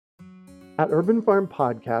At Urban Farm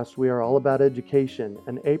Podcast, we are all about education,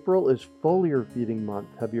 and April is foliar feeding month.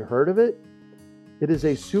 Have you heard of it? It is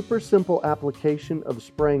a super simple application of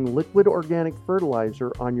spraying liquid organic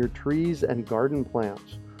fertilizer on your trees and garden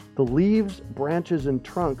plants. The leaves, branches, and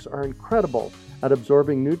trunks are incredible at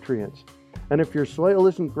absorbing nutrients. And if your soil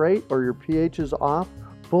isn't great or your pH is off,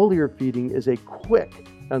 foliar feeding is a quick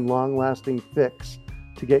and long-lasting fix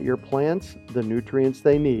to get your plants the nutrients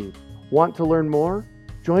they need. Want to learn more?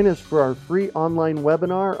 Join us for our free online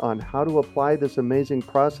webinar on how to apply this amazing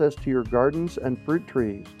process to your gardens and fruit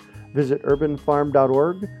trees. Visit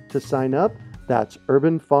urbanfarm.org to sign up. That's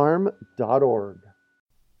urbanfarm.org.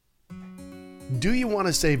 Do you want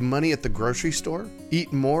to save money at the grocery store,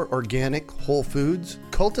 eat more organic, whole foods,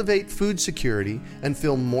 cultivate food security, and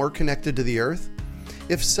feel more connected to the earth?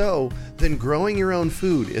 If so, then growing your own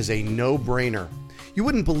food is a no-brainer. You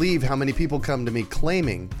wouldn't believe how many people come to me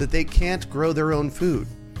claiming that they can't grow their own food.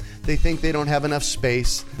 They think they don't have enough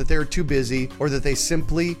space, that they're too busy, or that they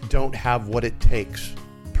simply don't have what it takes.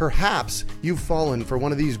 Perhaps you've fallen for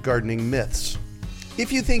one of these gardening myths.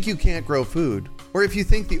 If you think you can't grow food, or if you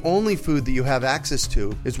think the only food that you have access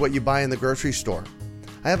to is what you buy in the grocery store,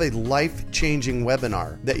 I have a life-changing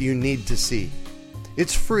webinar that you need to see.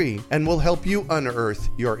 It's free and will help you unearth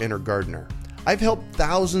your inner gardener. I've helped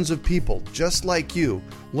thousands of people just like you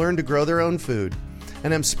learn to grow their own food,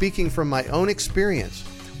 and I'm speaking from my own experience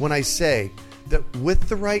when I say that with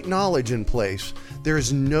the right knowledge in place, there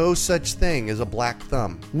is no such thing as a black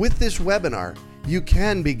thumb. With this webinar, you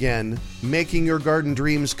can begin making your garden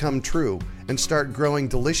dreams come true and start growing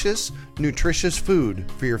delicious, nutritious food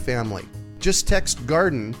for your family. Just text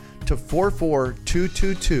GARDEN to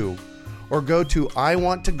 44222 or go to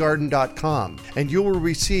iwanttogarden.com and you will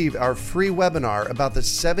receive our free webinar about the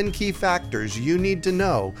 7 key factors you need to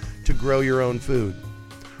know to grow your own food.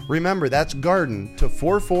 Remember, that's GARDEN to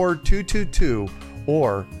 44222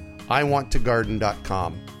 or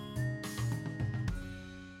iwanttogarden.com.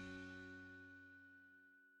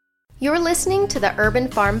 You're listening to the Urban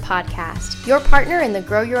Farm Podcast, your partner in the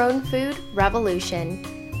Grow Your Own Food revolution.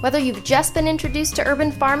 Whether you've just been introduced to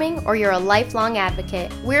urban farming or you're a lifelong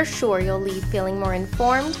advocate, we're sure you'll leave feeling more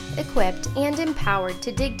informed, equipped, and empowered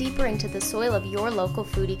to dig deeper into the soil of your local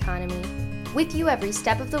food economy. With you every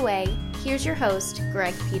step of the way, here's your host,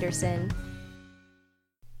 Greg Peterson.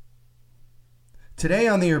 Today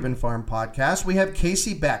on the Urban Farm Podcast, we have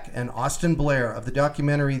Casey Beck and Austin Blair of the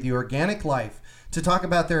documentary The Organic Life to talk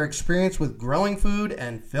about their experience with growing food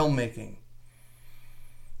and filmmaking.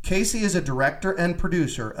 Casey is a director and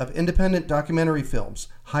producer of independent documentary films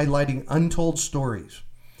highlighting untold stories.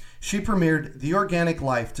 She premiered The Organic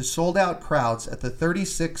Life to sold-out crowds at the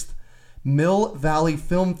 36th Mill Valley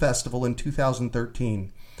Film Festival in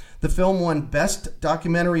 2013. The film won Best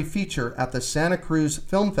Documentary Feature at the Santa Cruz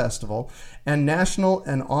Film Festival, and national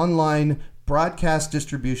and online broadcast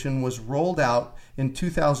distribution was rolled out in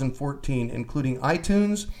 2014, including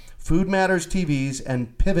iTunes, Food Matters TVs,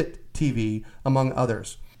 and Pivot TV, among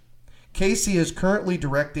others. Casey is currently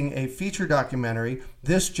directing a feature documentary,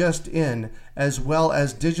 This Just In, as well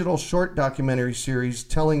as digital short documentary series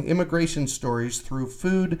telling immigration stories through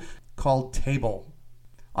food called Table.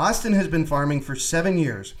 Austin has been farming for 7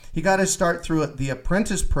 years. He got his start through the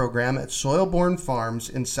apprentice program at Soilborn Farms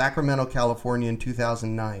in Sacramento, California in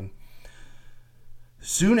 2009.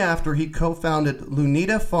 Soon after, he co-founded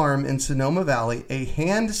Lunita Farm in Sonoma Valley, a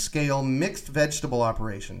hand-scale mixed vegetable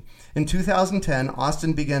operation. In 2010,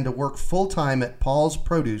 Austin began to work full-time at Paul's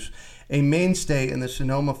Produce, a mainstay in the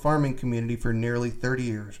Sonoma farming community for nearly 30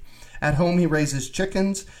 years. At home, he raises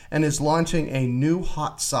chickens and is launching a new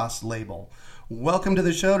hot sauce label. Welcome to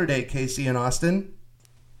the show today, Casey and Austin.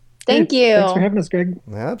 Thank you. Thanks for having us, Greg.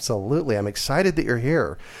 Absolutely. I'm excited that you're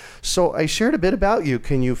here. So I shared a bit about you.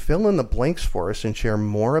 Can you fill in the blanks for us and share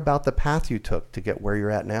more about the path you took to get where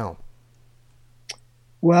you're at now?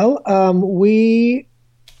 Well, we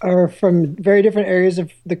are from very different areas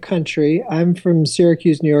of the country. I'm from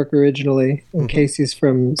Syracuse, New York originally, and Casey's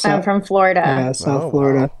from I'm from Florida. South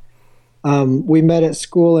Florida. Wow. We met at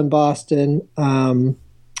school in Boston,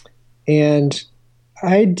 and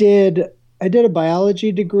I did a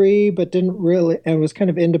biology degree, but didn't really, and was kind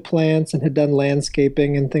of into plants and had done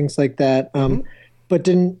landscaping and things like that, but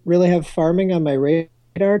didn't really have farming on my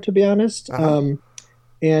radar, to be honest.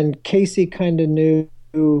 And Casey kind of knew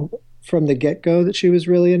from the get-go that she was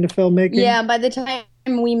really into filmmaking. Yeah, by the time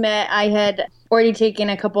we met, I had already taken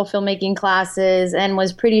a couple filmmaking classes and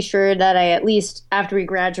was pretty sure that I, at least after we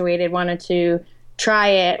graduated, wanted to try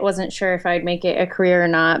it. Wasn't sure if I'd make it a career or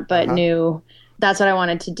not, but knew that's what I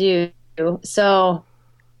wanted to do. So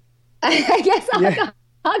I guess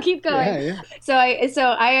I'll keep going. Yeah. So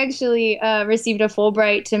I actually received a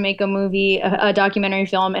Fulbright to make a movie, a documentary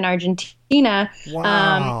film in Argentina.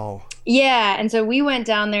 Wow. Yeah, and so we went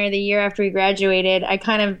down there the year after we graduated. I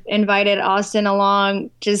kind of invited Austin along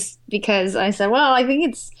just because I said, well, I think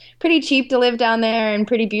it's pretty cheap to live down there and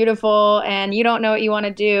pretty beautiful, and you don't know what you want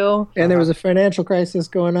to do. And there was a financial crisis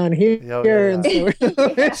going on here. And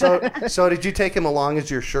So did you take him along as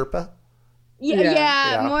your Sherpa?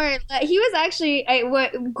 Yeah. More. He was actually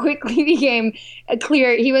what quickly became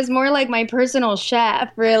clear. He was more like my personal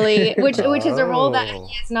chef, really, which is a role that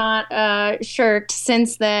he has not shirked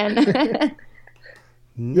since then.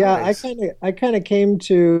 Nice. Yeah, I kind of came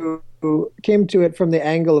to it from the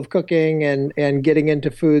angle of cooking and getting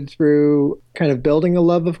into food through kind of building a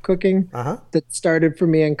love of cooking that started for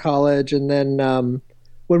me in college, and then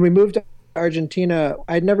when we moved to Argentina,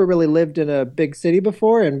 I'd never really lived in a big city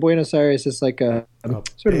before, and Buenos Aires is like a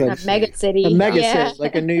sort of a mega city. A mega city,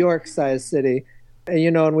 like a New York-sized city.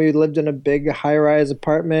 And, and we lived in a big high-rise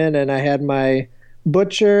apartment, and I had my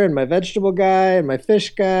butcher and my vegetable guy and my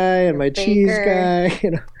fish guy and my cheese guy,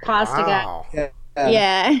 pasta guy.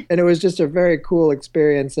 Yeah. And it was just a very cool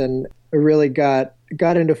experience, and I really got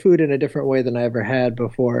into food in a different way than I ever had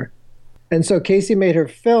before. And so Casey made her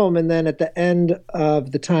film, and then at the end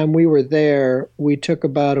of the time we were there, we took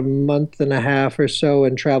about a month and a half or so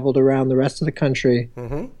and traveled around the rest of the country,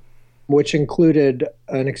 which included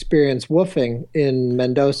an experience woofing in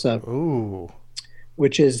Mendoza,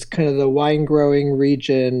 which is kind of the wine-growing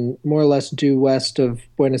region, more or less due west of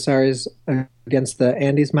Buenos Aires against the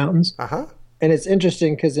Andes Mountains. And it's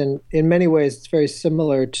interesting because in many ways it's very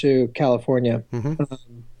similar to California.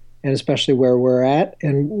 And especially where we're at.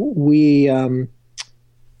 And we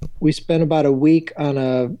spent about a week on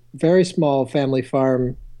a very small family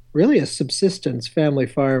farm, really a subsistence family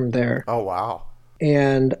farm there. Oh, wow.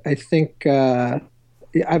 And I think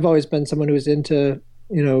I've always been someone who's into,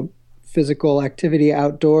 physical activity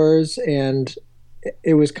outdoors. And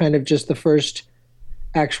it was kind of just the first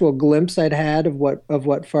actual glimpse I'd had of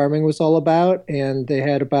what farming was all about. And they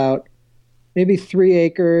had about maybe 3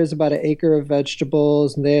 acres, about 1 acre of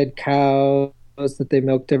vegetables, and they had cows that they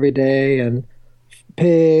milked every day, and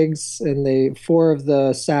pigs, and 4 of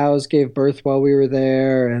the sows gave birth while we were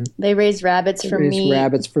there, and they raised rabbits for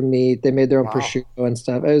meat. They made their own prosciutto and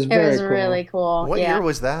stuff. It was very cool. Really cool. What year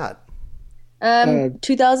was that?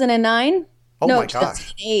 2009. Oh my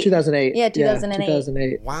gosh. 2008. Yeah, 2008.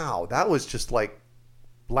 2008. Wow, that was just like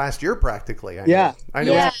last year practically. I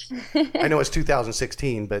know it's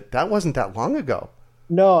 2016, but that wasn't that long ago.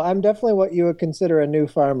 No, I'm definitely what you would consider a new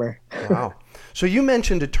farmer. Wow. So you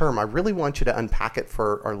mentioned a term. I really want you to unpack it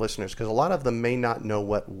for our listeners, because a lot of them may not know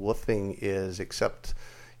what woofing is, except,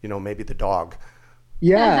 maybe the dog.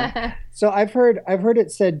 Yeah. So I've heard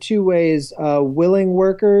it said 2 ways: willing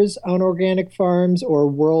workers on organic farms, or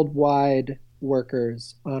worldwide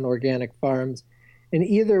workers on organic farms. In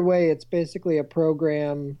either way, it's basically a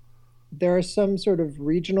program. There are some sort of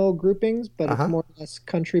regional groupings, but it's more or less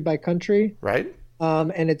country by country. Right.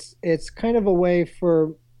 And it's kind of a way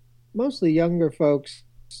for mostly younger folks,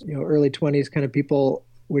 early 20s kind of people,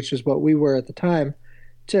 which is what we were at the time,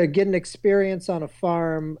 to get an experience on a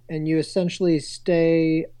farm, and you essentially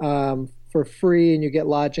stay for free, and you get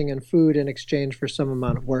lodging and food in exchange for some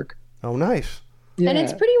amount of work. Oh, nice. Yeah. And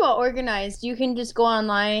it's pretty well organized. You can just go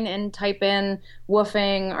online and type in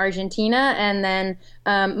woofing Argentina, and then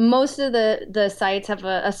most of the sites have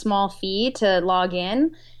a small fee to log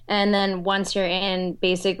in. And then once you're in,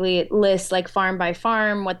 basically it lists like farm by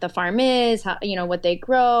farm what the farm is, how, what they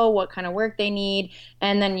grow, what kind of work they need.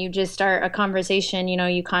 And then you just start a conversation.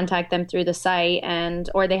 You contact them through the site,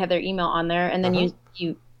 or they have their email on there. And then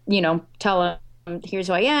you tell them, here's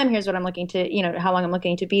who I am, here's what I'm looking to, how long I'm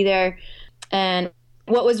looking to be there. And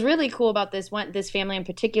what was really cool about this family in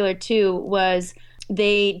particular too was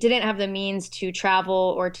they didn't have the means to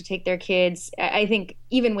travel or to take their kids. I think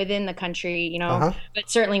even within the country, but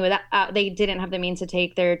certainly they didn't have the means to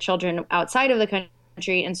take their children outside of the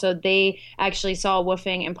country, and so they actually saw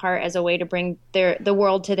woofing in part as a way to bring the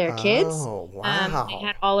world to their kids. Oh, wow. They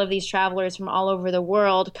had all of these travelers from all over the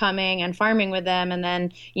world coming and farming with them, and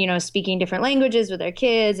then speaking different languages with their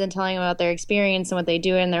kids and telling them about their experience and what they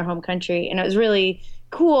do in their home country. And it was really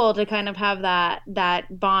cool to kind of have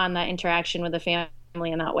that bond, that interaction with the family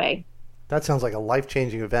in that way. That sounds like a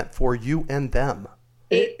life-changing event for you and them.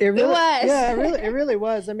 It really was. Yeah, it really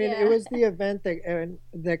was. I mean, It was the event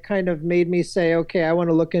that kind of made me say, okay, I want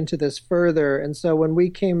to look into this further. And so when we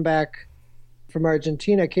came back from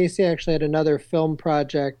Argentina, Casey actually had another film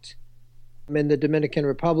project in the Dominican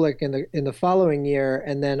Republic in the following year,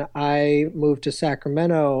 and then I moved to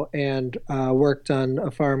Sacramento and worked on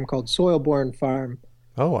a farm called Soilborn Farm.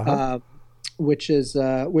 Oh, wow. Which is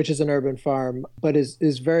an urban farm, but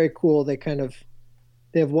is very cool. They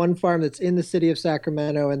have one farm that's in the city of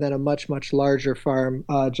Sacramento, and then a much larger farm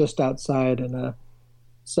just outside in a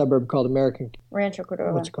suburb called Rancho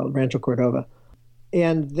Cordova. What's it called? Rancho Cordova.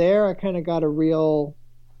 And there, I kind of got a real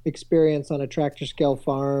experience on a tractor scale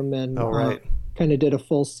farm, and kind of did a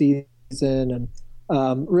full season,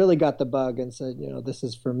 and really got the bug and said, this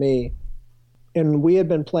is for me. And we had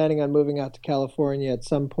been planning on moving out to California at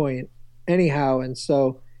some point anyhow. And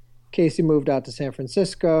so Casey moved out to San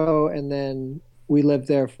Francisco, and then we lived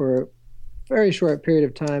there for a very short period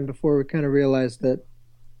of time before we kind of realized that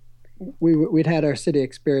we'd had our city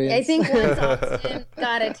experience. I think once Austin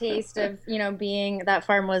got a taste of, being, that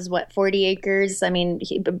farm was 40 acres. I mean,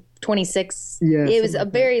 26. Yeah, it was a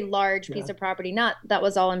very large piece of property. Not that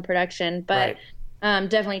was all in production, but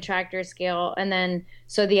definitely tractor scale. And then,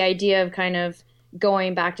 so the idea of kind of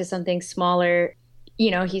going back to something smaller,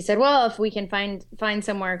 he said, well, if we can find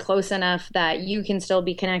somewhere close enough that you can still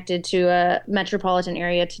be connected to a metropolitan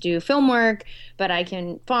area to do film work, but I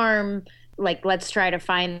can farm, let's try to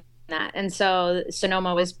find that. And so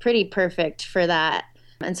Sonoma was pretty perfect for that.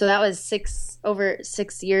 And so that was over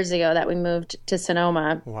 6 years ago that we moved to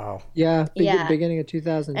Sonoma. Wow. Yeah. Beginning of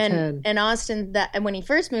 2010. And Austin, when he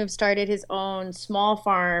first moved, started his own small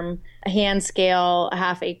farm, a hand scale, a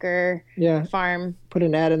half-acre farm. Put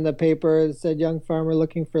an ad in the paper that said young farmer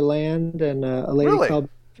looking for land, and a lady called.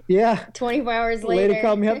 Yeah. 24 hours later. A lady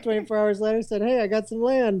called me up 24 hours later, said, hey, I got some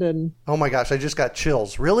land. And oh my gosh, I just got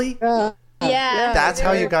chills. Really? Yeah. That's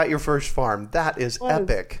how you got your first farm. That is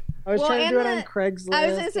epic. I was trying to do it on Craigslist. I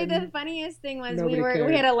was going to say the funniest thing was we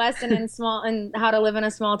had a lesson in how to live in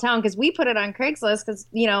a small town, because we put it on Craigslist because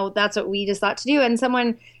that's what we just thought to do. And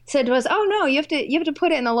someone said to us, "Oh no, you have to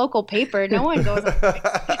put it in the local paper. No one goes on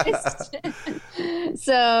Craigslist."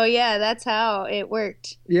 So yeah, that's how it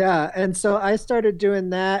worked. Yeah, and so I started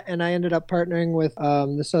doing that, and I ended up partnering with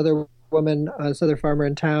this other woman, this other farmer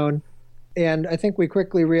in town. And I think we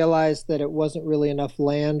quickly realized that it wasn't really enough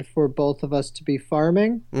land for both of us to be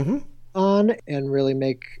farming on and really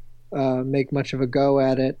make much of a go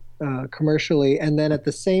at it commercially. And then at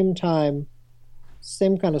the same time,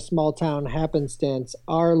 same kind of small town happenstance,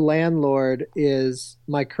 our landlord is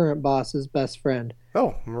my current boss's best friend.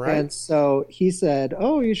 Oh, right. And so he said,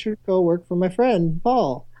 oh, you should go work for my friend,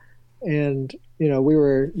 Paul. And, we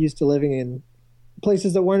were used to living in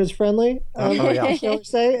places that weren't as friendly, shall we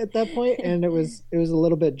say, at that point, and it was a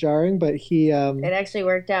little bit jarring, but he it actually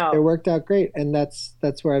worked out. It worked out great, and that's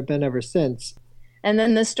where I've been ever since. And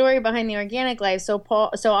then the story behind the organic life. So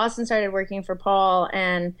Austin started working for Paul,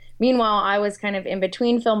 and meanwhile I was kind of in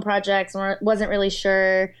between film projects and wasn't really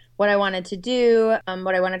sure what I wanted to do,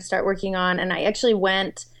 what I wanted to start working on, and I actually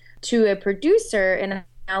went to a producer in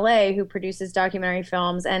LA who produces documentary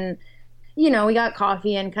films, and we got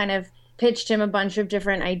coffee and kind of pitched him a bunch of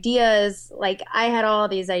different ideas. I had all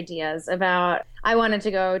these ideas about, I wanted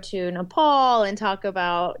to go to Nepal and talk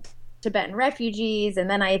about Tibetan refugees.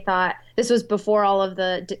 And then I thought, this was before all of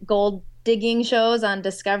the gold digging shows on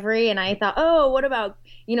Discovery. And I thought, oh, what about,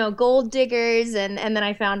 gold diggers? And then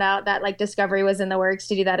I found out that Discovery was in the works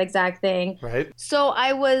to do that exact thing. Right. So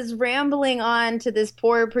I was rambling on to this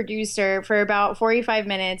poor producer for about 45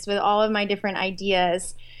 minutes with all of my different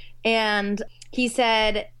ideas. And he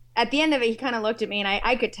said, at the end of it, he kind of looked at me, and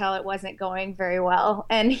I could tell it wasn't going very well.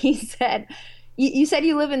 And he said, you said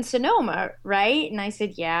you live in Sonoma, right? And I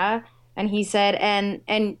said, yeah. And he said,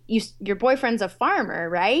 and your boyfriend's a farmer,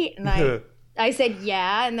 right? And I said,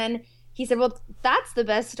 yeah. And then he said, well, that's the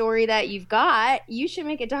best story that you've got. You should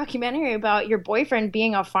make a documentary about your boyfriend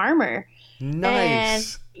being a farmer.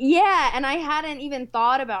 Nice. And I hadn't even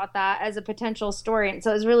thought about that as a potential story. And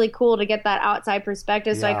so it was really cool to get that outside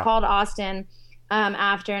perspective. So I called Austin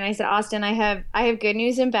after, and I said, Austin, I have good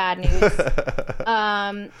news and bad news.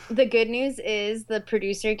 The good news is the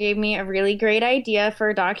producer gave me a really great idea for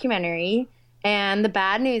a documentary, and the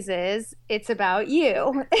bad news is it's about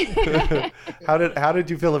you. How did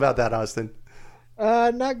you feel about that, Austin?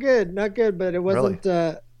 Not good, but it wasn't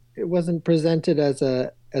really? It wasn't presented as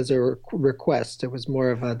a request. It was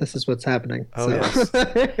more of a, this is what's happening. Oh, yes.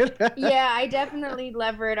 Yeah, I definitely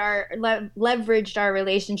leveraged our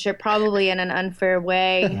relationship, probably in an unfair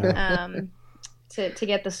way, to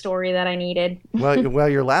get the story that I needed. Well,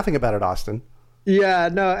 you're laughing about it, Austin. Yeah,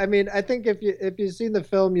 no, I mean, I think if you've seen the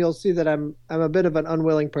film, you'll see that I'm a bit of an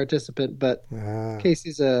unwilling participant, but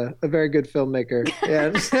Casey's a very good filmmaker,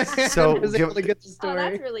 and So was able to get the Oh,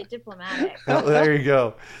 that's story. really diplomatic. Oh, there you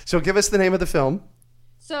go. So give us the name of the film.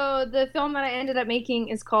 So the film that I ended up making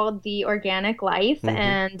is called The Organic Life,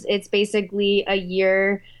 and it's basically a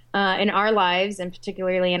year in our lives, and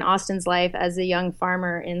particularly in Austin's life as a young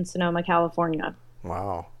farmer in Sonoma, California.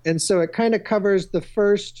 Wow. And so it kind of covers the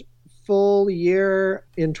first full year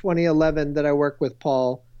in 2011 that I worked with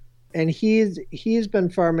Paul, and he's been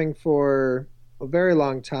farming for a very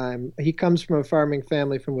long time. He comes from a farming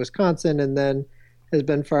family from Wisconsin, and then has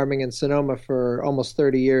been farming in Sonoma for almost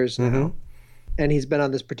 30 years now. And he's been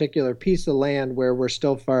on this particular piece of land where we're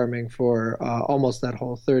still farming for almost that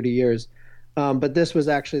whole 30 years. But this was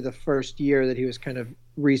actually the first year that he was kind of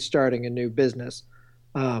restarting a new business.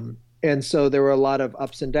 And so there were a lot of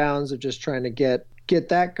ups and downs of just trying to get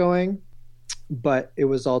that going. But it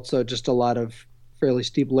was also just a lot of fairly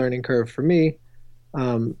steep learning curve for me.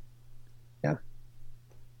 Yeah.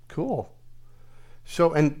 Cool.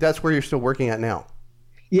 So, and that's where you're still working at now.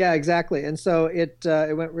 Yeah, exactly. And so it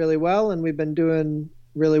went really well, and we've been doing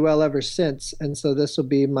really well ever since. And so this will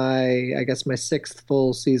be my 6th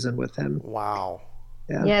full season with him. Wow.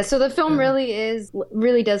 Yeah. So the film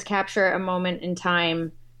really does capture a moment in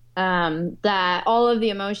time that all of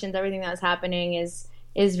the emotions, everything that was happening is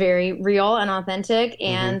very real and authentic.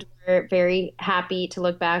 And we're very happy to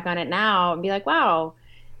look back on it now and be like, wow,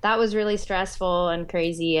 that was really stressful and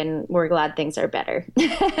crazy, and we're glad things are better.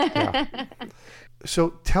 Yeah.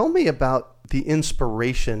 So tell me about the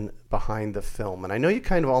inspiration behind the film. And I know you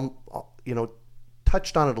kind of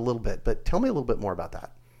touched on it a little bit, but tell me a little bit more about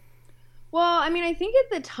that. Well, I mean, I think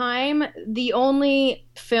at the time, the only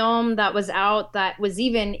film that was out that was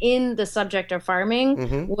even in the subject of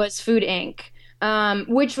farming was Food Inc.,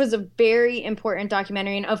 which was a very important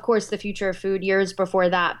documentary. And of course, The Future of Food years before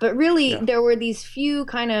that. But really, there were these few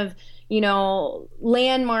kind of,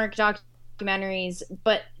 landmark documentaries,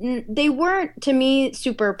 but they weren't, to me,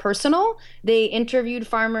 super personal. They interviewed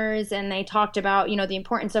farmers and they talked about, the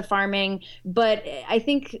importance of farming. But I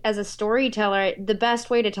think as a storyteller, the best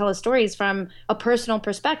way to tell a story is from a personal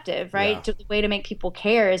perspective, right? Yeah. The way to make people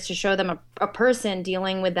care is to show them a person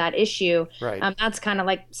dealing with that issue. Right. That's kind of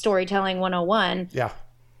like storytelling 101. Yeah.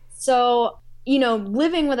 So,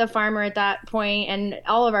 living with a farmer at that point, and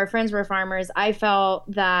all of our friends were farmers, I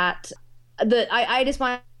felt that I just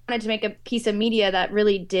wanted to make a piece of media that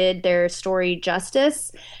really did their story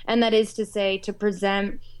justice, and that is to say, to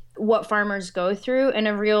present what farmers go through in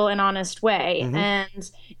a real and honest way.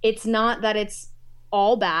 And it's not that it's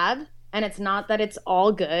all bad, and it's not that it's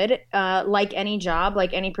all good, like any job,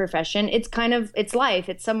 like any profession. It's it's life.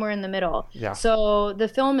 It's somewhere in the middle. Yeah. So the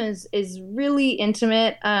film is really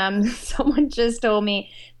intimate. Someone just told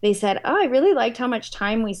me, they said, "Oh, I really liked how much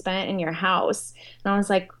time we spent in your house." And I was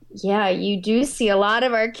like, yeah, you do see a lot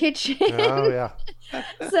of our kitchen. Oh, yeah.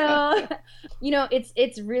 So,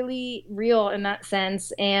 it's really real in that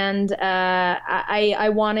sense. And I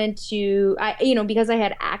wanted to, because I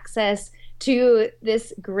had access to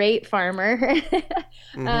this great farmer,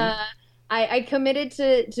 I committed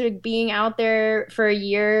to being out there for a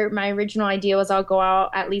year. My original idea was I'll go out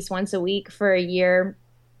at least once a week for a year.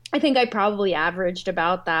 I think I probably averaged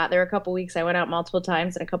about that. There were a couple weeks I went out multiple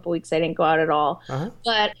times, and a couple weeks I didn't go out at all.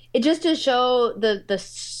 But it just to show the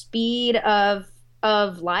speed of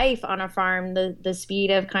life on a farm, the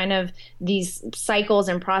speed of kind of these cycles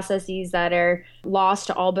and processes that are lost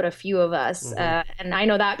to all but a few of us. And I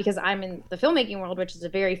know that because I'm in the filmmaking world, which is a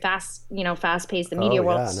very fast-paced, the media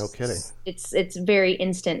world. Yeah, no kidding. It's very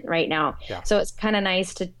instant right now. Yeah. So it's kind of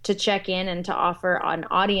nice to check in and to offer an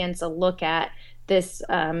audience a look at this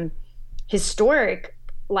historic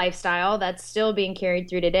lifestyle that's still being carried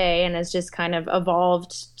through today and has just kind of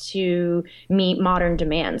evolved to meet modern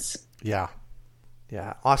demands. Yeah.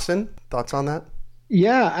 Yeah. Austin, thoughts on that?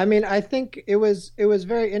 Yeah, I mean, I think it was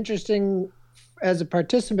very interesting as a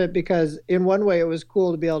participant, because in one way it was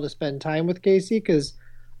cool to be able to spend time with Casey, because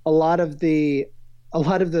a lot of the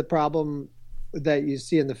problem that you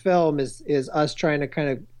see in the film is us trying to kind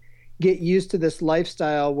of get used to this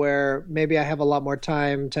lifestyle where maybe I have a lot more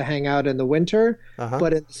time to hang out in the winter,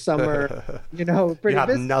 but in the summer, pretty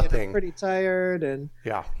busy, nothing. Pretty tired, and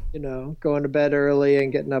yeah, going to bed early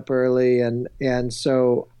and getting up early, and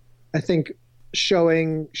so I think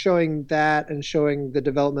showing that and showing the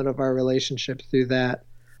development of our relationship through that,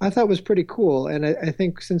 I thought was pretty cool. And I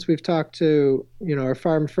think since we've talked to our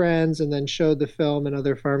farm friends and then showed the film in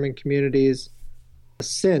other farming communities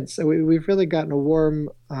since, we've really gotten a warm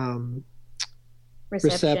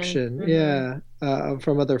reception. Mm-hmm. Yeah,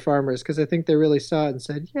 from other farmers, because I think they really saw it and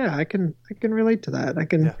said, "Yeah, I can relate to that. I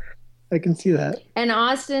can see that." And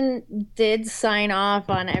Austin did sign off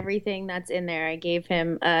on everything that's in there. I gave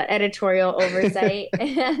him editorial oversight.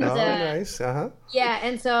 And, nice. Yeah,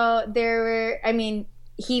 and so there were, I mean,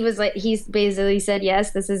 he's basically said,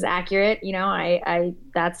 yes, this is accurate. You know, I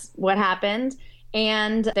that's what happened.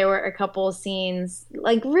 And there were a couple of scenes,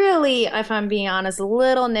 like really, if I'm being honest, a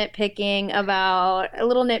little nitpicky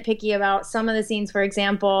about some of the scenes. For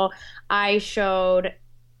example, I showed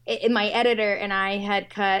in my editor, and I had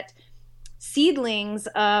cut seedlings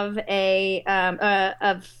of eggplant.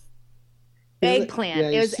 Yeah,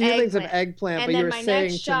 it was seedlings eggplant. of eggplant, And but then you were my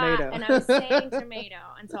saying next shot, tomato. and I was saying tomato.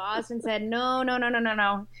 And so Austin said,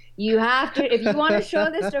 no. You have to, if you want to show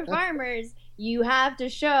this to farmers, you have to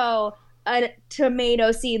show a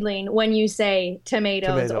tomato seedling when you say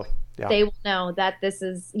tomatoes. Tomato. Yeah. They will know that this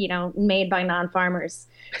is, made by non-farmers.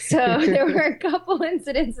 So there were a couple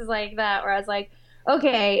incidences like that where I was like,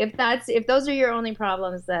 okay, if those are your only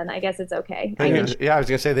problems, then I guess it's okay. I was going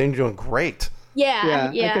to say they're doing great.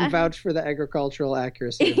 Yeah. I can vouch for the agricultural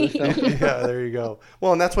accuracy of the film. Yeah, there you go.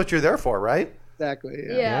 Well, and that's what you're there for, right? Exactly.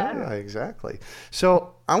 Yeah, exactly.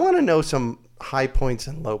 So I want to know some high points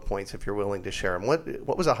and low points, if you're willing to share them.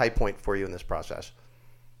 What was a high point for you in this process?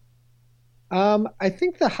 I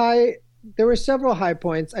think there were several high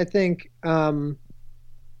points. I think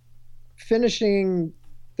finishing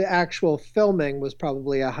the actual filming was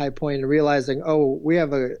probably a high point, and realizing, oh, we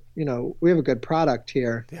have a good product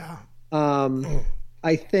here. Yeah.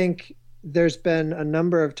 I think there's been a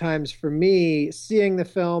number of times for me seeing the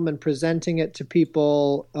film and presenting it to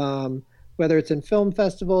people, whether it's in film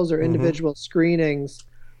festivals or individual screenings.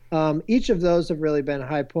 Each of those have really been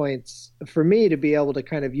high points for me, to be able to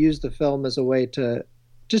kind of use the film as a way to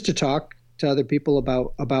talk to other people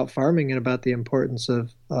about farming and about the importance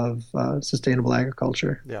of sustainable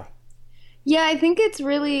agriculture. Yeah. Yeah, I think it's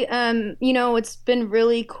really, what's been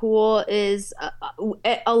really cool is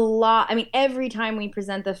a lot. I mean, every time we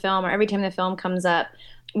present the film, or every time the film comes up,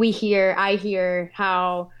 I hear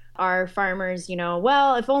how our farmers,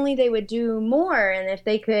 well, if only they would do more, and if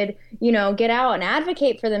they could, get out and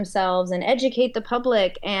advocate for themselves and educate the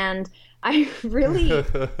public. And I really,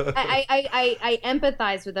 I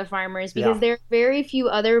empathize with the farmers, because there are very few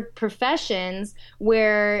other professions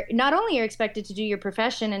where not only you're expected to do your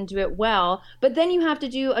profession and do it well, but then you have to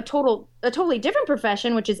do a totally different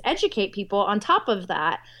profession, which is educate people on top of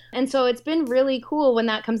that. And so it's been really cool when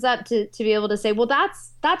that comes up to be able to say, well,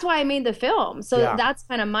 that's why I made the film. So that's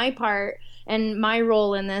kind of my part, and my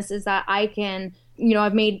role in this is that I can,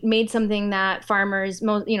 I've made something that farmers,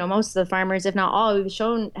 most of the farmers, if not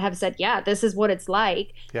all, have said, yeah, this is what it's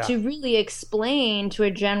like, to really explain to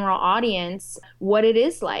a general audience what it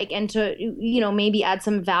is like, and to, maybe add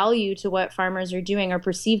some value to what farmers are doing, or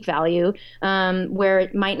perceived value, where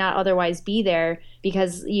it might not otherwise be there.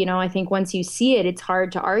 Because, I think once you see it, it's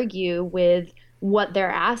hard to argue with what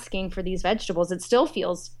they're asking for these vegetables. It still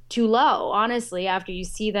feels too low, honestly, after you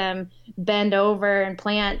see them bend over and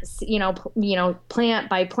plant, plant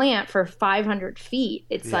by plant for 500 feet.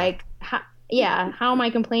 It's like, how am I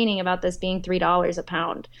complaining about this being $3 a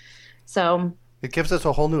pound? So it gives us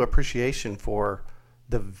a whole new appreciation for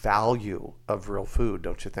the value of real food,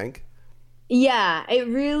 don't you think? Yeah, it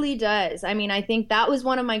really does. I mean, I think that was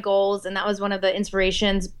one of my goals, and that was one of the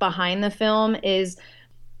inspirations behind the film is,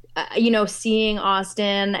 seeing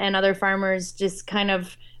Austin and other farmers just kind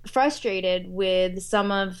of frustrated with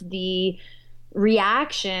some of the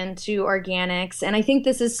reaction to organics. And I think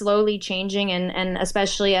this is slowly changing, and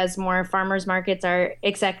especially as more farmers markets are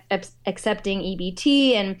accepting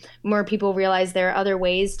EBT, and more people realize there are other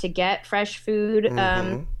ways to get fresh food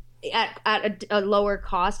at a lower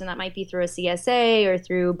cost, and that might be through a CSA or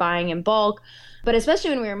through buying in bulk. But especially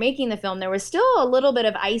when we were making the film, there was still a little bit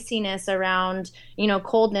of iciness around,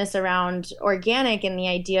 coldness around organic, and the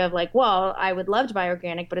idea of like, well, I would love to buy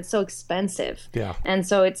organic, but it's so expensive. Yeah. And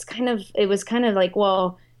so it was kind of like,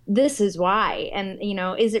 well, this is why. And,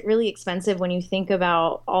 is it really expensive when you think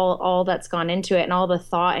about all that's gone into it, and all the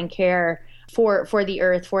thought and care for the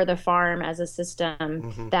earth, for the farm as a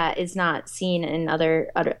system that is not seen in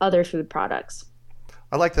other food products?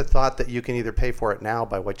 I like the thought that you can either pay for it now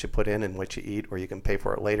by what you put in and what you eat, or you can pay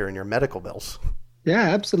for it later in your medical bills. Yeah,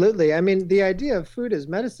 absolutely. I mean, the idea of food as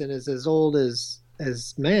medicine is as old as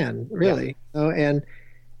man, really. And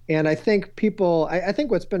I think I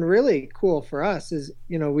think what's been really cool for us is,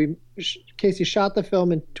 Casey shot the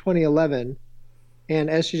film in 2011, and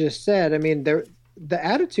as she just said, I mean, the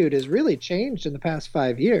attitude has really changed in the past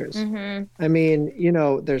 5 years. I mean,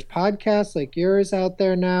 there's podcasts like yours out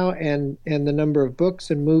there now, and the number of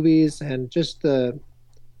books and movies, and just I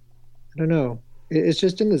don't know, it's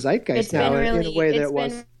just in the zeitgeist now in a way that it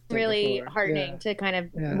was really before. Heartening to kind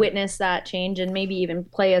of witness that change and maybe even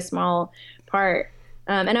play a small part.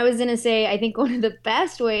 And I was going to say, I think one of the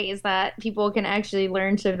best ways that people can actually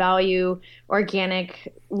learn to value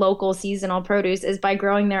organic, local, seasonal produce is by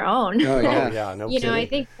growing their own. Oh, yeah. No kidding. I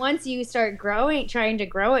think once you start trying to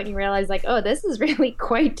grow it, and you realize like, oh, this is really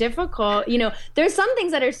quite difficult. There's some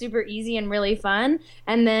things that are super easy and really fun.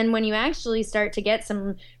 And then when you actually start to get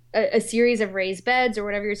a series of raised beds or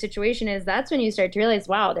whatever your situation is, that's when you start to realize,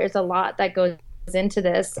 wow, there's a lot that goes into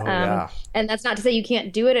this. And that's not to say you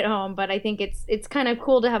can't do it at home, but I think it's kind of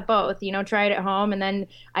cool to have both, try it at home. And then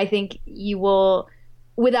I think you will,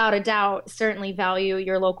 without a doubt, certainly value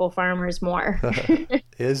your local farmers more.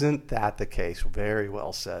 Isn't that the case? Very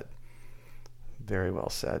well said. Very well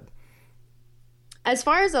said. As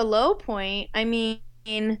far as a low point, I mean,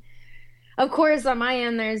 of course, on my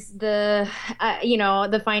end, there's the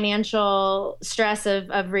financial stress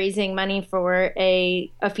of raising money for a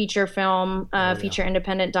feature film, feature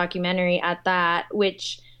independent documentary at that,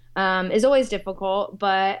 which is always difficult.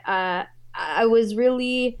 But it was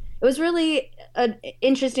really an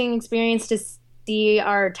interesting experience to see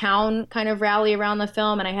our town kind of rally around the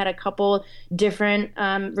film. And I had a couple different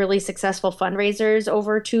really successful fundraisers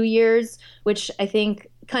over 2 years, which I think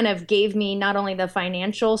kind of gave me not only the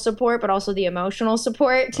financial support, but also the emotional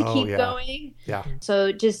support to keep going. Yeah.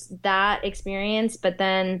 So just that experience, but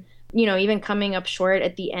then, even coming up short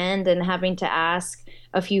at the end and having to ask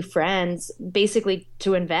a few friends basically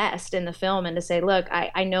to invest in the film and to say, look,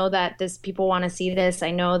 I know that people want to see this.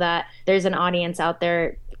 I know that there's an audience out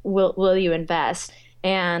there. Will you invest?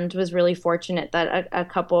 And was really fortunate that a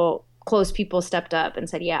couple close people stepped up and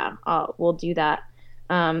said, yeah, we'll do that.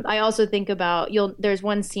 I also think about there's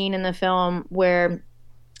one scene in the film where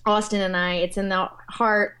Austin and I, it's in the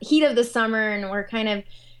heat of the summer, and we're kind of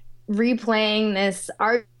replaying this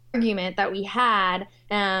argument that we had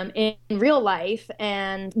in real life,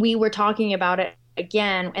 and we were talking about it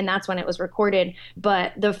again, and that's when it was recorded.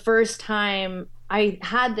 But the first time I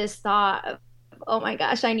had this thought of, oh my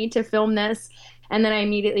gosh, I need to film this. And then I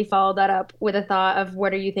immediately followed that up with a thought of,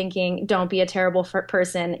 what are you thinking? Don't be a terrible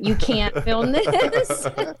person. You can't film this.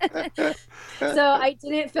 So I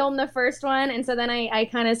didn't film the first one. And so then I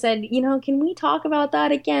kind of said, can we talk about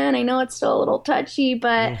that again? I know it's still a little touchy,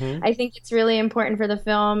 but I think it's really important for the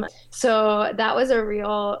film. So that was a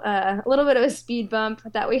little bit of a speed bump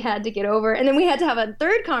that we had to get over. And then we had to have a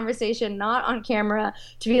third conversation, not on camera,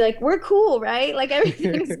 to be like, we're cool, right? Like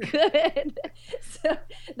everything's good. So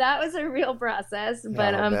that was a real process.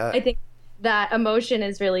 But I think that emotion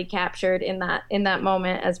is really captured in that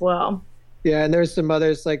moment as well. Yeah, and there's some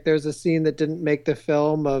others, like there's a scene that didn't make the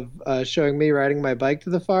film of showing me riding my bike to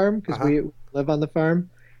the farm, because we live on the farm.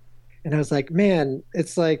 And I was like, man,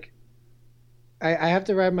 it's like I have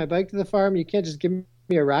to ride my bike to the farm. You can't just give me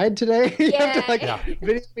a ride today. You have to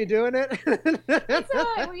video me doing it.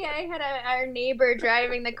 I had our neighbor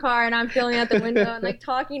driving the car, and I'm filling out the window and like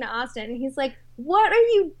talking to Austin, and he's like, what are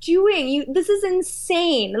you doing? This is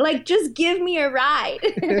insane. Like, just give me a ride.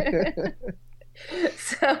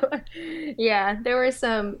 So, there were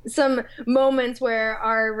some moments where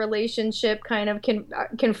our relationship kind of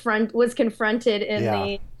was confronted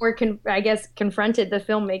in confronted the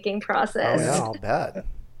filmmaking process. Oh yeah,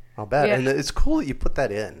 I'll bet. Yeah. And it's cool that you put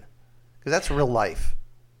that in, because that's real life.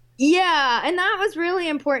 Yeah, and that was really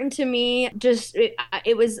important to me.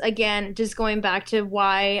 It was, again, just going back to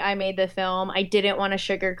why I made the film. I didn't want to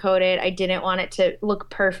sugarcoat it. I didn't want it to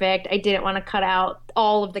look perfect. I didn't want to cut out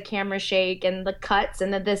all of the camera shake and the cuts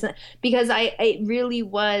and because it really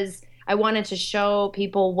was, I wanted to show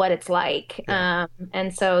people what it's like. Yeah.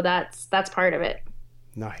 And so that's part of it.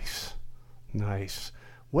 Nice.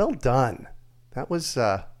 Well done. That was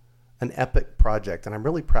an epic project, and I'm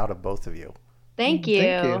really proud of both of you. Thank you.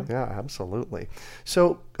 Yeah, absolutely.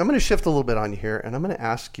 So I'm going to shift a little bit on you here, and I'm going to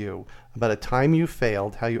ask you about a time you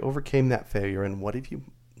failed, how you overcame that failure, and what have you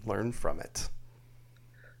learned from it?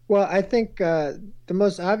 Well, I think the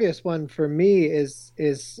most obvious one for me is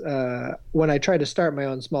when I tried to start my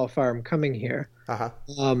own small farm coming here.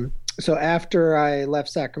 So after I left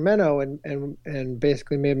Sacramento and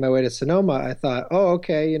basically made my way to Sonoma, I thought, oh,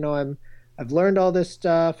 okay, I've learned all this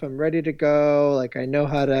stuff. I'm ready to go. Like, I know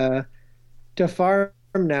how to farm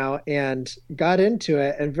now, and got into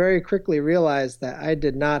it and very quickly realized that I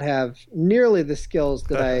did not have nearly the skills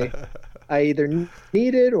that I either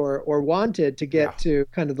needed or wanted to get to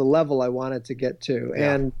kind of the level I wanted to get to.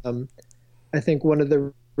 Yeah. I think one of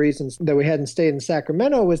the reasons that we hadn't stayed in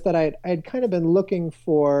Sacramento was that I'd kind of been looking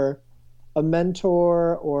for a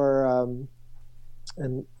mentor or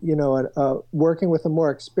working with a more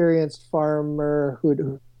experienced farmer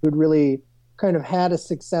who'd really kind of had a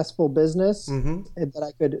successful business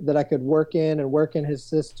that I could work in his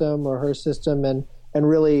system or her system and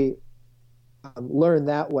really learn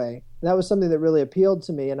that way. That was something that really appealed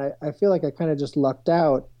to me, and I feel like I kind of just lucked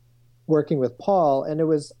out working with Paul. And it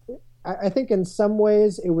was, I think in some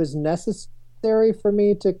ways it was necessary for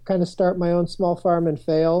me to kind of start my own small farm and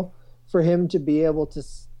fail, for him to be able to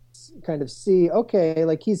kind of see, okay,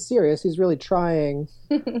 like he's serious, he's really trying,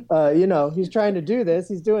 he's trying to do this,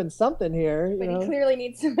 he's doing something here. But he clearly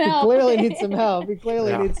needs some help. He clearly needs some help. He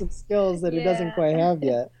clearly needs some skills that he doesn't quite have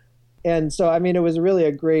yet. And so, I mean, it was really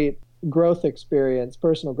a great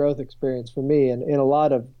personal growth experience for me, and in a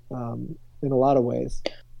lot of ways.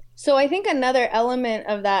 So I think another element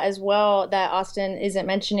of that as well that Austin isn't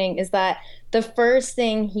mentioning is that the first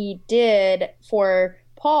thing he did for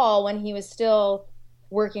Paul when he was still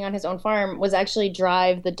working on his own farm was actually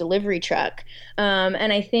drive the delivery truck.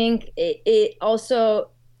 And I think it also,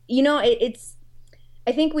 it's,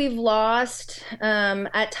 I think we've lost,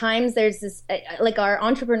 at times there's this, like our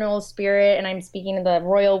entrepreneurial spirit, and I'm speaking of the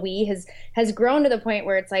royal we, has grown to the point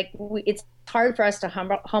where it's like, it's hard for us to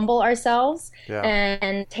humble ourselves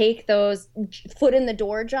and take those foot in the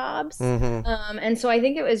door jobs. And so I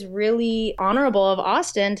think it was really honorable of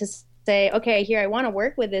Austin to say, okay, here, I want to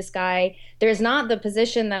work with this guy. There's not the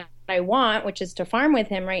position that I want, which is to farm with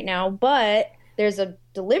him right now, but there's a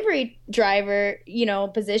delivery driver,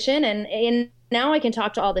 position. And now I can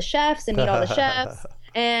talk to all the chefs and meet all the chefs.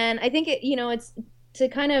 And I think it's to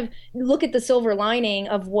kind of look at the silver lining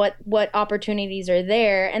of what opportunities are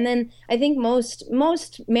there. And then I think most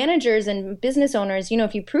managers and business owners,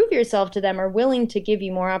 if you prove yourself to them, are willing to give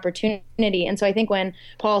you more opportunity. And so I think when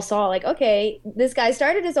Paul saw, like, okay, this guy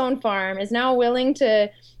started his own farm, is now willing to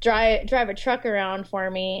drive a truck around for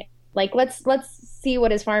me, like let's see where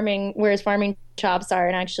his farming chops are,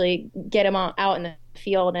 and actually get him out in the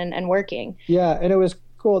field and working. Yeah, and it was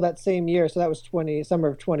cool that same year. So that was summer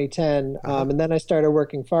of 2010. And then I started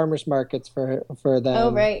working farmers markets for them.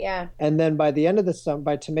 Oh, right. Yeah. And then by the end of the summer,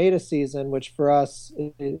 by tomato season, which for us,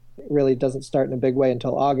 it really doesn't start in a big way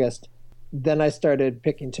until August, then I started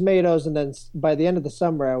picking tomatoes. And then by the end of the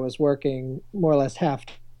summer, I was working more or less half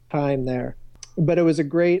time there. But it was a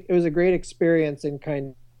great experience in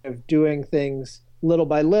kind of doing things little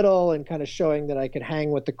by little and kind of showing that I could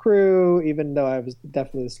hang with the crew, even though I was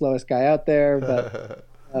definitely the slowest guy out there. But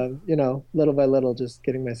little by little, just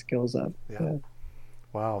getting my skills up. Yeah.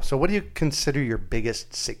 Wow. So what do you consider your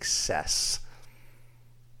biggest success?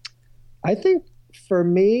 I think for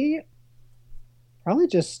me, probably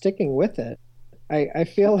just sticking with it. I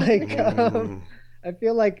feel like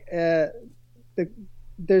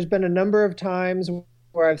there's been a number of times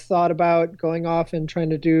where I've thought about going off and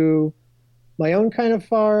trying to do my own kind of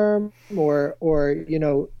farm, or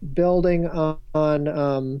building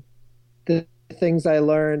on the things I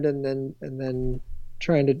learned, and then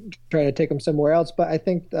trying to take them somewhere else. But I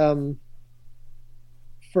think for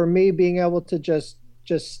me, being able to just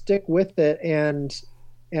stick with it and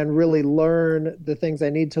really learn the things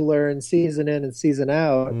I need to learn, season in and season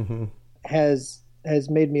out, has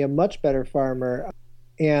made me a much better farmer.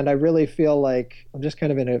 And I really feel like I'm just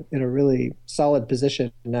kind of in a really solid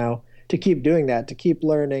position now to keep doing that, to keep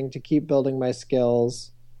learning, to keep building my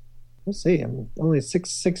skills. We'll see. I'm only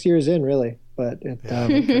six years in, really, but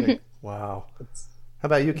wow. How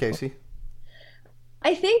about you, Casey?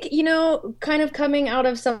 I think, kind of coming out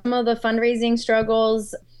of some of the fundraising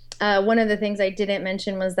struggles, one of the things I didn't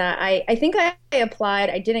mention was that I think I applied.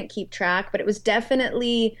 I didn't keep track, but it was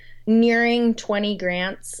definitely nearing 20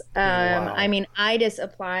 grants. Wow. I mean, I just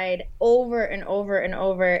applied over and over and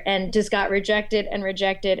over and just got rejected and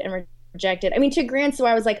rejected and rejected. I mean, to grants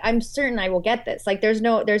where I was like, I'm certain I will get this. Like, there's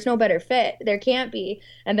no better fit. There can't be.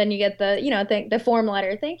 And then you get the form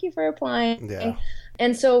letter. Thank you for applying. Yeah.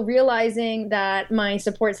 And so realizing that my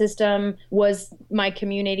support system was my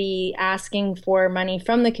community, asking for money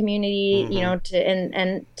from the community,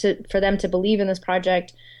 for them to believe in this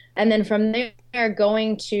project. And then from there,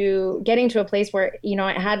 getting to a place where,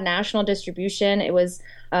 it had national distribution. It was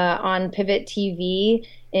on Pivot TV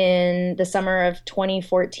in the summer of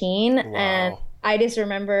 2014. Wow. And I just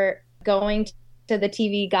remember going to the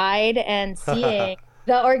TV guide and seeing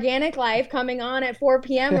the Organic Life coming on at 4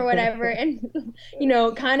 p.m. or whatever, and,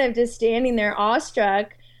 kind of just standing there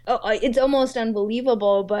awestruck. Oh, it's almost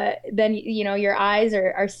unbelievable, but then, your eyes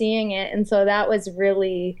are seeing it. And so that was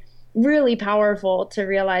really really powerful to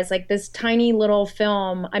realize like this tiny little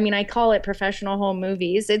film. I mean, I call it professional home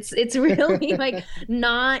movies. It's really like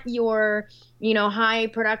not your, high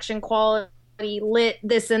production quality lit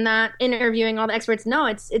this and that interviewing all the experts. No,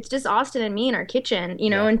 it's just Austin and me in our kitchen,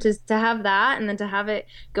 and to have that and then to have it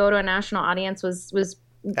go to a national audience was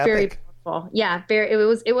very powerful. Yeah,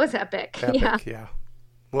 it was epic. Yeah.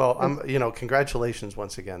 Well, congratulations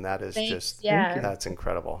once again. That is that's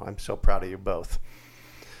incredible. I'm so proud of you both.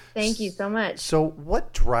 Thank you so much. So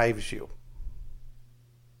what drives you?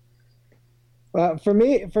 For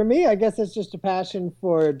me, I guess it's just a passion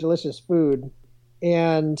for delicious food.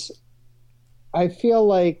 And I feel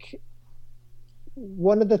like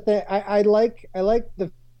one of the things I like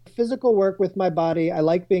the physical work with my body. I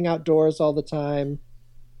like being outdoors all the time.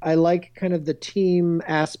 I like kind of the team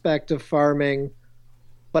aspect of farming,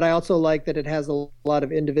 but I also like that it has a lot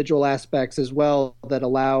of individual aspects as well that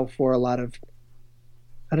allow for a lot of,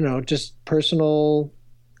 I don't know, just personal,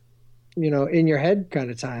 in your head kind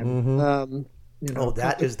of time. Mm-hmm.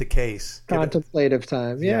 That is the case. Contemplative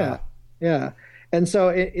time. Yeah. And so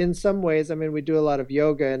in some ways, I mean, we do a lot of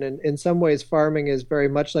yoga, and in some ways farming is very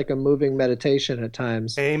much like a moving meditation at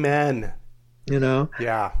times. Amen.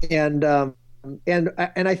 Yeah. And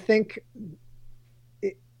I think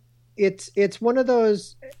it's one of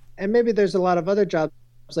those, and maybe there's a lot of other jobs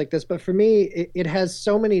like this, but for me, it has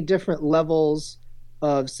so many different levels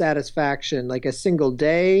of satisfaction. Like a single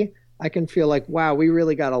day, I can feel like, wow, we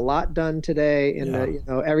really got a lot done today, and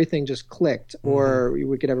everything just clicked. Mm-hmm. Or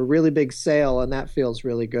we could have a really big sale, and that feels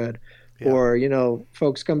really good. Yeah. Or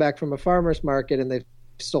folks come back from a farmer's market and they've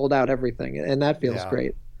sold out everything, and that feels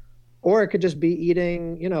great. Or it could just be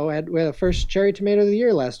eating. We had the first cherry tomato of the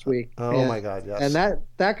year last week. Oh my God, yes. And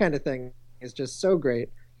that kind of thing is just so great,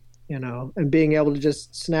 and being able to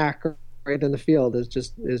just snack right in the field is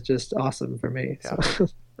just awesome for me. Yeah.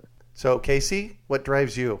 So Casey, what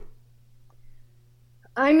drives you?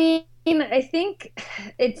 I mean, I think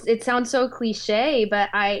it sounds so cliche, but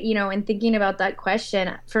in thinking about that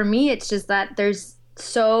question, for me, it's just that there's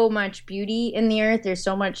so much beauty in the earth. There's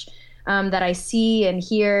so much that I see and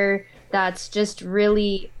hear that's just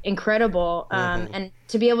really incredible. And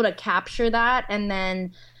to be able to capture that and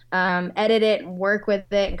then edit it and work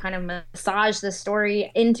with it and kind of massage the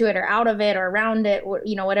story into it or out of it or around it,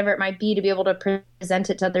 whatever it might be, to be able to present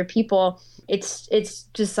it to other people. It's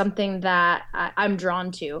just something that I'm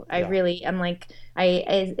drawn to. I really am like,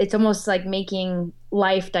 it's almost like making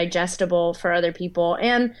life digestible for other people.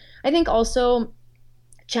 And I think also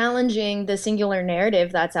challenging the singular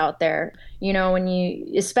narrative that's out there, when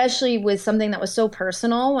you, especially with something that was so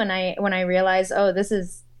personal, when I realized, oh, this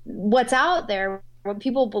is what's out there, what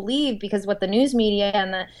people believe, because what the news media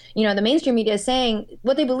and the mainstream media is saying,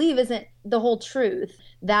 what they believe isn't the whole truth.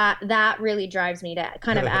 That really drives me to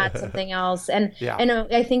kind of add something else. And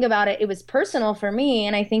I think about it, it was personal for me.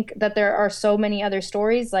 And I think that there are so many other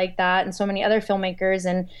stories like that, and so many other filmmakers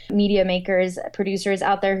and media makers, producers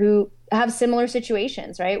out there who have similar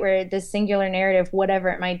situations, right? Where this singular narrative, whatever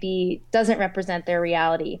it might be, doesn't represent their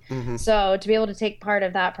reality. Mm-hmm. So to be able to take part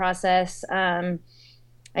of that process,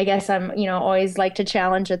 I guess I'm, always like to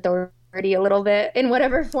challenge authority a little bit in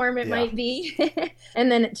whatever form it might be.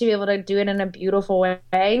 And then to be able to do it in a beautiful way,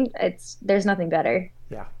 there's nothing better.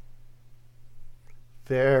 Yeah.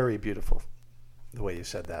 Very beautiful. The way you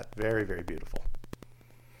said that. Very, very beautiful.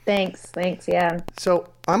 Thanks. Yeah. So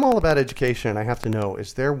I'm all about education, and I have to know,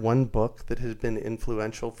 is there one book that has been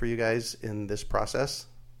influential for you guys in this process?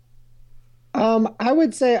 I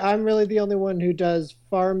would say I'm really the only one who does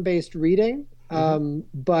farm-based reading.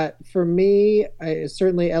 But for me,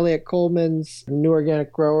 certainly Elliot Coleman's New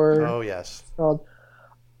Organic Grower. Oh, yes.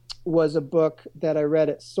 Was a book that I read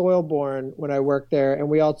at Soilborn when I worked there. And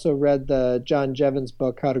we also read the John Jevons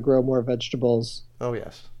book, How to Grow More Vegetables. Oh,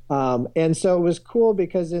 yes. And so it was cool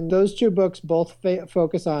because in those two books, both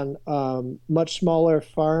focus on much smaller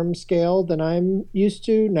farm scale than I'm used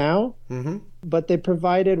to now. Mm-hmm. But they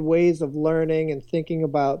provided ways of learning and thinking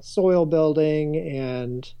about soil building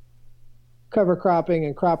and cover cropping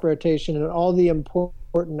and crop rotation and all the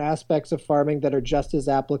important aspects of farming that are just as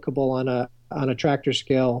applicable on a tractor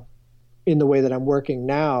scale in the way that I'm working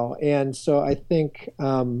now. And so I think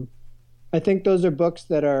those are books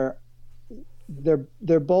that are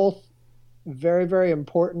they're both very, very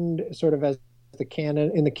important, sort of as the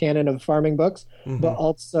canon of farming books, but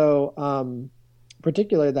also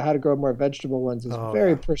particularly the How to Grow More Vegetable ones is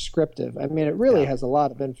very prescriptive. I mean, it really has a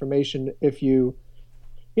lot of information if you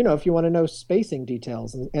want to know spacing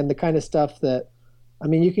details and the kind of stuff that, I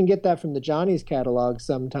mean, you can get that from the Johnny's catalog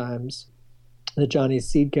sometimes. The Johnny's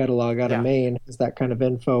seed catalog out of Maine is that kind of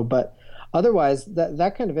info. But otherwise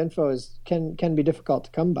that kind of info can be difficult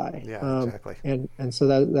to come by. Yeah, exactly. And so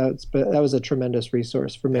that was a tremendous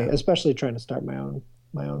resource for me, especially trying to start my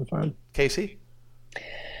own farm. Casey?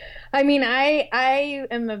 I mean, I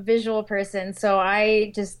am a visual person, so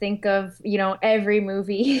I just think of, every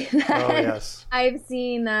movie that I've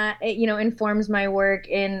seen that, informs my work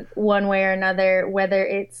in one way or another, whether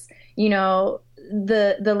it's,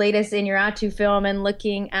 the latest Inarritu film and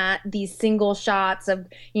looking at these single shots of,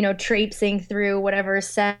 traipsing through whatever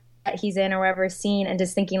set he's in or whatever scene and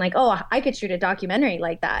just thinking like, oh, I could shoot a documentary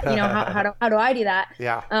like that. How do I do that?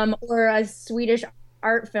 Yeah. Or a Swedish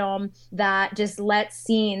art film that just lets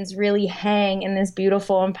scenes really hang in this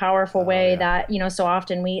beautiful and powerful way that, so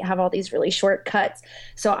often we have all these really short cuts.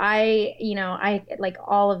 So I like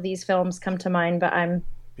all of these films come to mind, but I'm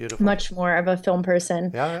much more of a film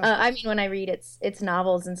person. I mean, when I read, it's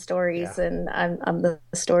novels and stories, and I'm the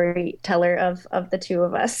storyteller of the two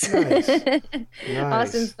of us. Nice.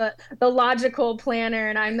 Austin's the logical planner,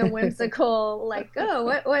 and I'm the whimsical, like, oh,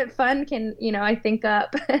 what fun can I think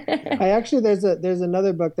up. I actually there's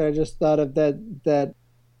another book that I just thought of that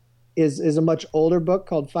is a much older book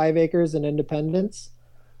called 5 Acres and Independence.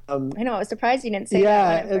 I know. I was surprised you didn't say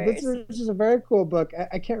that. Yeah, this is a very cool book.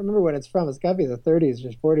 I can't remember when it's from. It's got to be the 30s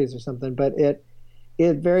or 40s or something. But it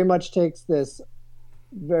very much takes this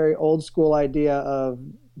very old school idea of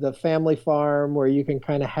the family farm where you can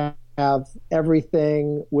kind of have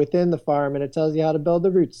everything within the farm, and it tells you how to build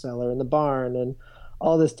the root cellar and the barn and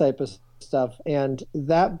all this type of stuff. And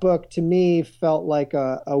that book to me felt like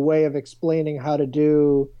a way of explaining how to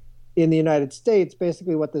do in the United States,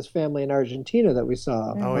 basically what this family in Argentina that we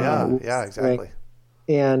saw. Exactly.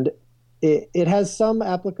 And it has some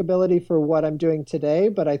applicability for what I'm doing today,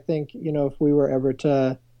 but I think, if we were ever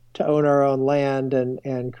to own our own land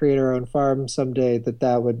and create our own farm someday,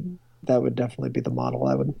 that would definitely be the model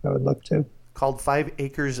I would look to. Called 5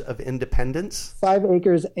 Acres of Independence? 5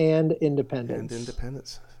 Acres and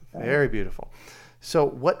Independence. Very beautiful. So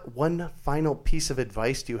what one final piece of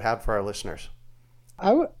advice do you have for our listeners?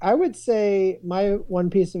 I would say my one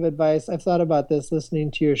piece of advice, I've thought about this listening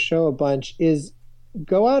to your show a bunch, is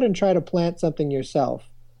go out and try to plant something yourself.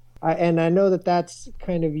 And I know that that's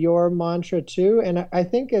kind of your mantra too. And I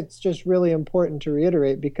think it's just really important to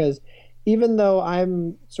reiterate, because even though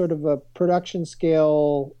I'm sort of a production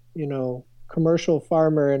scale, commercial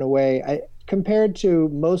farmer in a way, compared to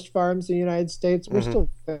most farms in the United States, we're still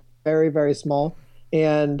very, very small.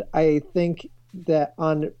 And I think that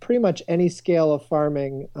on pretty much any scale of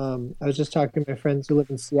farming, I was just talking to my friends who live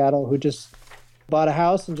in Seattle who just bought a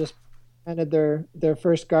house and just planted their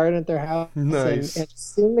first garden at their house. Nice. And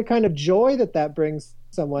seeing the kind of joy that brings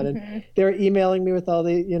someone. And they're emailing me with all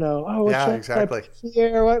the, what should I put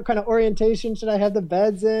here? What kind of orientation should I have the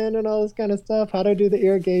beds in and all this kind of stuff? How do I do the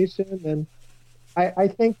irrigation? And I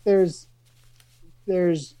think there's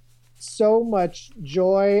so much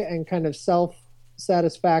joy and kind of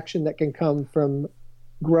self-satisfaction that can come from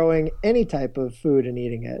growing any type of food and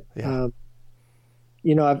eating it.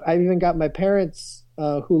 I've even got my parents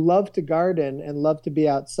who love to garden and love to be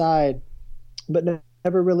outside, but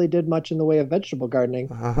never really did much in the way of vegetable gardening.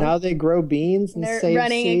 Now they grow beans and they're save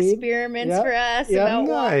running seed. Experiments for us about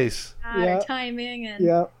nice. timing and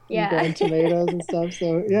and growing tomatoes and stuff.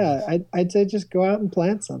 So I'd say just go out and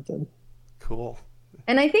plant something. Cool.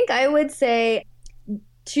 And I think I would say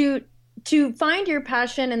to find your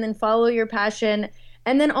passion and then follow your passion,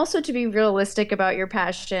 and then also to be realistic about your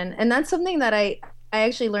passion. And that's something that I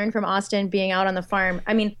actually learned from Austin being out on the farm.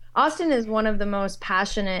 I mean, Austin is one of the most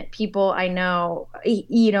passionate people I know.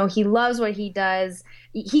 He loves what he does.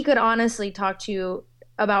 He could honestly talk to you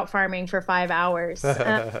about farming for 5 hours,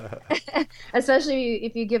 especially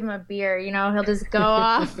if you give him a beer, he'll just go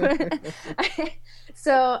off.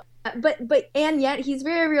 So, and yet he's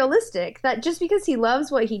very realistic that just because he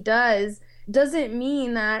loves what he does doesn't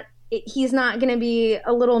mean that he's not going to be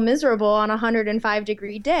a little miserable on a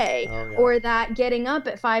 105-degree day, or that getting up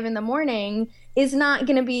at 5 a.m. is not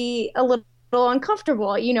going to be a little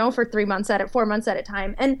uncomfortable, for 4 months at a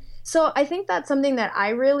time. And so I think that's something that I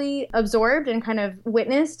really absorbed and kind of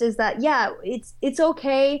witnessed, is that, it's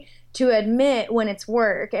okay to admit when it's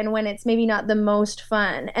work and when it's maybe not the most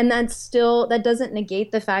fun. And that doesn't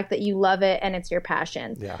negate the fact that you love it and it's your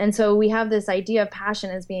passion. Yeah. And so we have this idea of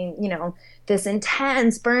passion as being, this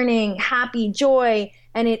intense, burning, happy joy.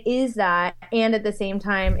 And it is that. And at the same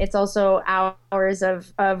time, it's also hours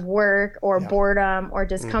of work or boredom or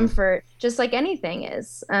discomfort, just like anything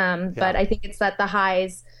is. But I think it's that the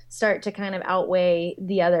highs start to kind of outweigh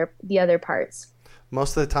the other parts.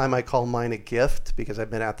 Most of the time I call mine a gift because I've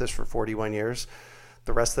been at this for 41 years.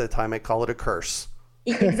 The rest of the time I call it a curse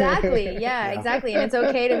Exactly. Yeah, exactly. And it's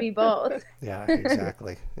okay to be both. Yeah,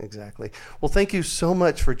 exactly. Exactly. Well, thank you so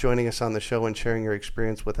much for joining us on the show and sharing your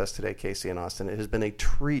experience with us today, Casey and Austin. It has been a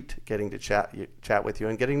treat getting to chat with you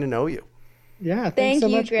and getting to know you. Yeah, thanks Thank so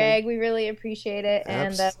you, much, Greg. We really appreciate it.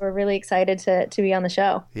 And we're really excited to be on the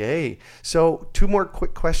show. Yay. So 2 more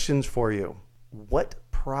quick questions for you. What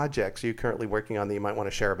projects are you currently working on that you might want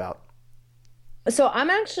to share about? So I'm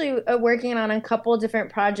actually working on a couple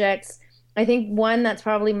different projects. I think one that's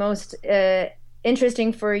probably most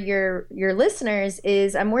interesting for your listeners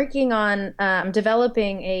is I'm working on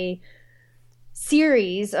developing a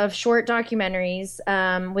series of short documentaries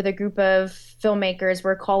with a group of filmmakers.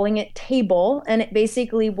 We're calling it Table, and it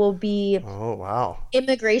basically will be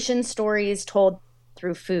immigration stories told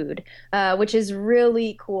through food, which is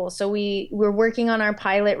really cool. So we're working on our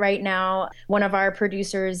pilot right now. One of our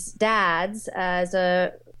producers' dads,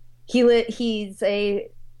 he's a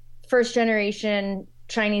first generation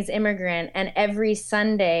Chinese immigrant, and every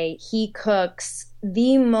Sunday he cooks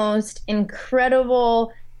the most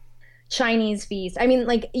incredible Chinese feast. I mean,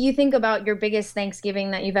 like, you think about your biggest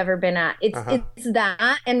Thanksgiving that you've ever been at. It's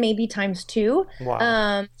that and maybe times 2.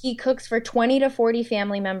 Wow. He cooks for 20 to 40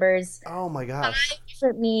 family members. Oh my gosh. 5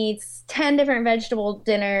 different meats, 10 different vegetable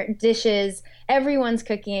dinner dishes. Everyone's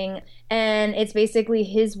cooking, and it's basically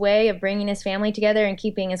his way of bringing his family together and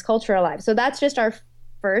keeping his culture alive. So that's just our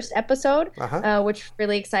first episode, which we're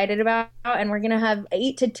really excited about. And we're going to have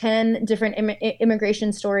 8 to 10 different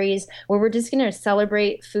immigration stories where we're just going to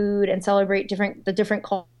celebrate food and celebrate the different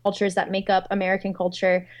cultures that make up American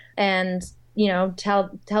culture, and, you know,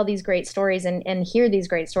 tell these great stories and hear these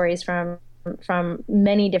great stories from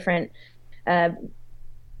many different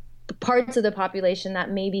parts of the population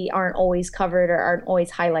that maybe aren't always covered or aren't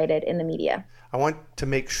always highlighted in the media. I want to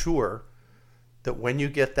make sure that when you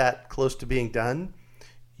get that close to being done,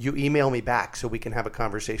 you email me back so we can have a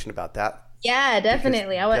conversation about that. Yeah,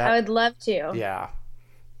 definitely. I would love to. Yeah.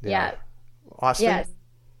 Austin? Yes.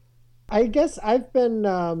 I guess I've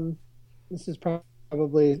been, this is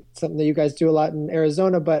probably something that you guys do a lot in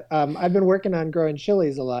Arizona, but I've been working on growing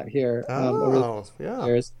chilies a lot here over the last few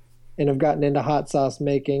years. And I've gotten into hot sauce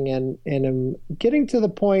making, and I'm getting to the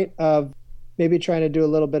point of maybe trying to do a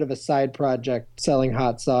little bit of a side project, selling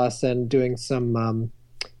hot sauce and doing some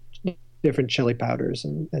different chili powders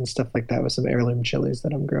and stuff like that with some heirloom chilies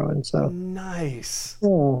that I'm growing. So nice.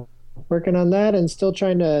 Yeah, working on that and still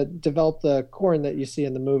trying to develop the corn that you see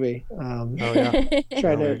in the movie.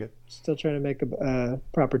 Still trying to make a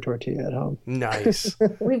proper tortilla at home. Nice.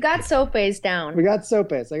 We've got sopes down. We got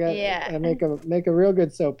sopes. I make a real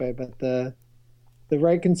good sope, but the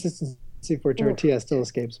right consistency for tortilla still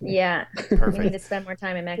escapes me. Yeah. Perfect. We need to spend more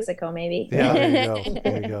time in Mexico, maybe. Yeah,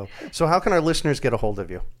 there you go. So how can our listeners get a hold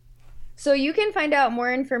of you? So you can find out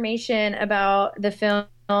more information about the film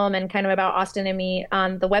and kind of about Austin and me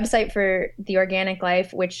on the website for The Organic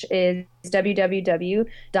Life, which is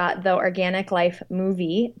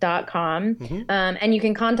www.theorganiclifemovie.com. And you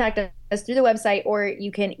can contact us through the website, or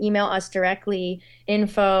you can email us directly,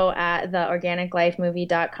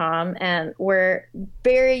 info@theorganiclifemovie.com. And we're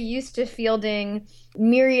very used to fielding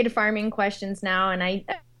myriad farming questions now, and I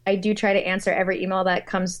do try to answer every email that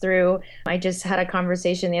comes through. I just had a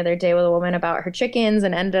conversation the other day with a woman about her chickens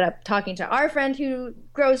and ended up talking to our friend who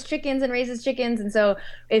grows chickens and raises chickens. And so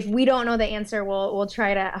if we don't know the answer, we'll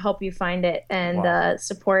try to help you find it and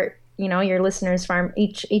support, your listeners' farm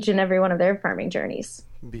each and every one of their farming journeys.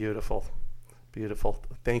 Beautiful. Beautiful.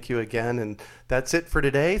 Thank you again. And that's it for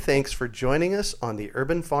today. Thanks for joining us on the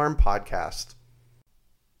Urban Farm Podcast.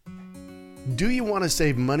 Do you want to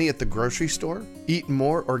save money at the grocery store, eat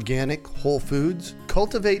more organic, whole foods,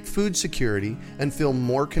 cultivate food security, and feel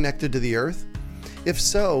more connected to the earth? If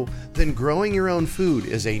so, then growing your own food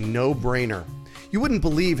is a no-brainer. You wouldn't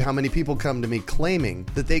believe how many people come to me claiming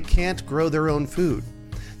that they can't grow their own food.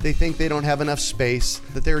 They think they don't have enough space,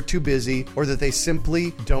 that they're too busy, or that they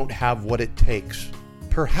simply don't have what it takes.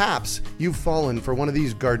 Perhaps you've fallen for one of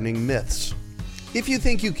these gardening myths. If you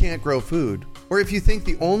think you can't grow food, or if you think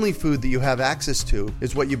the only food that you have access to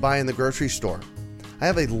is what you buy in the grocery store, I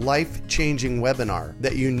have a life-changing webinar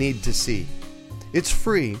that you need to see. It's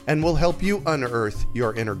free and will help you unearth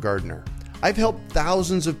your inner gardener. I've helped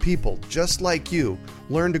thousands of people just like you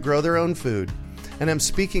learn to grow their own food, and I'm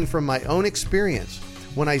speaking from my own experience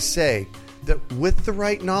when I say that with the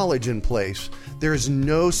right knowledge in place, there is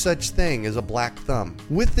no such thing as a black thumb.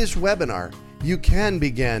 With this webinar, you can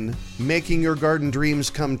begin making your garden dreams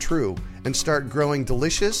come true and start growing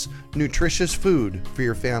delicious, nutritious food for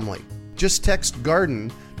your family. Just text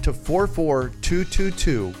GARDEN to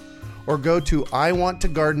 44222 or go to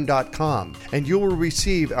iwanttogarden.com and you will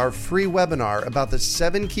receive our free webinar about the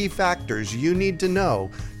 7 key factors you need to know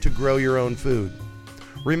to grow your own food.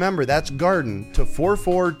 Remember, that's garden to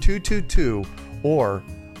 44222 or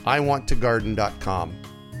iwanttogarden.com.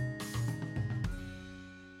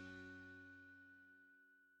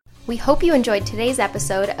 We hope you enjoyed today's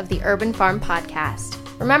episode of the Urban Farm Podcast.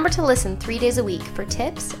 Remember to listen 3 days a week for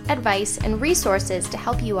tips, advice, and resources to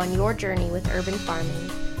help you on your journey with urban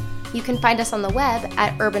farming. You can find us on the web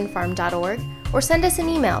at urbanfarm.org or send us an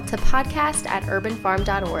email to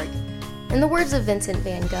podcast@urbanfarm.org. In the words of Vincent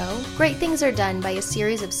van Gogh, great things are done by a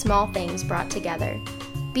series of small things brought together.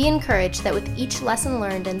 Be encouraged that with each lesson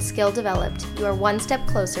learned and skill developed, you are one step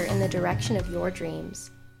closer in the direction of your dreams.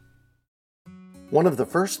 One of the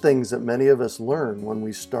first things that many of us learn when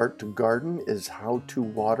we start to garden is how to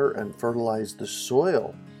water and fertilize the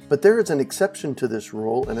soil. But there is an exception to this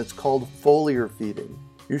rule, and it's called foliar feeding.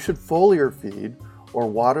 You should foliar feed or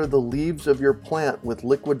water the leaves of your plant with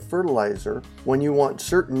liquid fertilizer when you want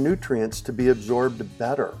certain nutrients to be absorbed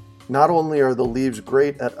better. Not only are the leaves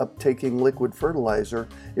great at uptaking liquid fertilizer,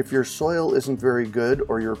 if your soil isn't very good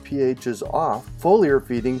or your pH is off, foliar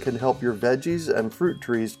feeding can help your veggies and fruit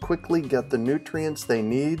trees quickly get the nutrients they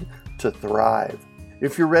need to thrive.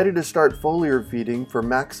 If you're ready to start foliar feeding for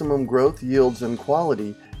maximum growth, yields, and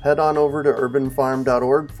quality, head on over to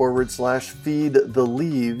urbanfarm.org/feed the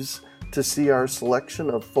leaves to see our selection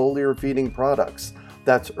of foliar feeding products.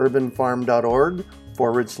 That's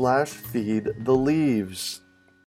urbanfarm.org/feed the leaves.